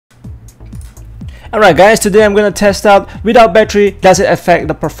Alright guys, today I'm going to test out without battery, does it affect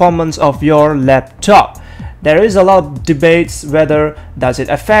the performance of your laptop? There is a lot of debates whether does it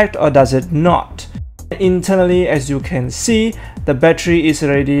affect or does it not. Internally, as you can see, the battery is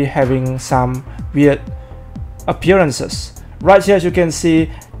already having some weird appearances. Right here, as you can see,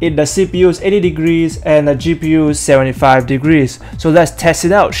 the CPU is 80 degrees and the GPU is 75 degrees. So let's test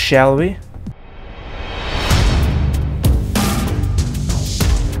it out, shall we?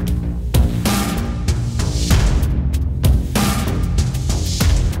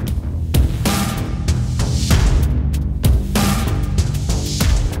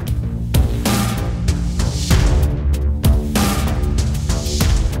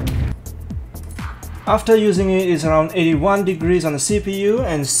 After using it, it's around 81 degrees on the CPU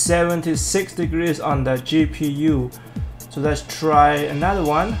and 76 degrees on the GPU. So let's try another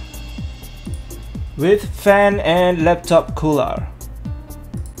one with fan and laptop cooler.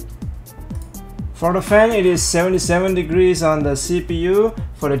 For the fan, it is 77 degrees on the CPU,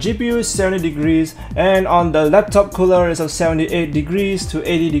 for the GPU is 70 degrees, and on the laptop cooler is of 78 degrees to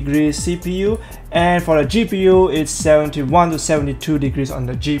 80 degrees CPU, and for the GPU it's 71 to 72 degrees on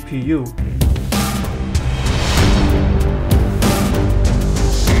the GPU.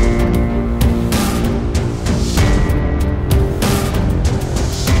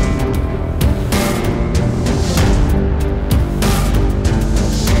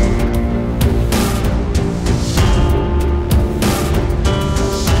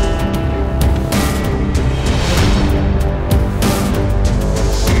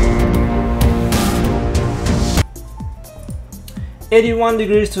 (81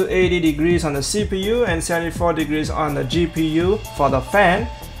 degrees to 80 degrees on the CPU and 74 degrees on the GPU for the fan,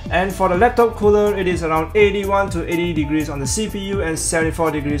 and for the laptop cooler it is around 81 to 80 degrees on the CPU and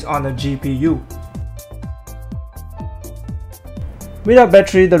 74 degrees on the GPU. Without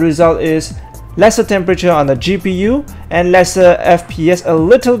battery, the result is lesser temperature on the GPU and lesser FPS a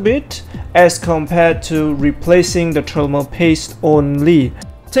little bit as compared to replacing the thermal paste only.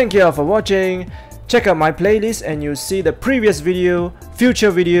 Thank you all for watching. Check out my playlist and you'll see the previous video,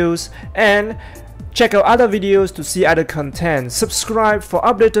 future videos, and check out other videos to see other content. Subscribe for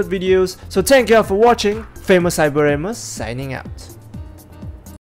updated videos. So thank you all for watching. Famous Cyber Amos signing out.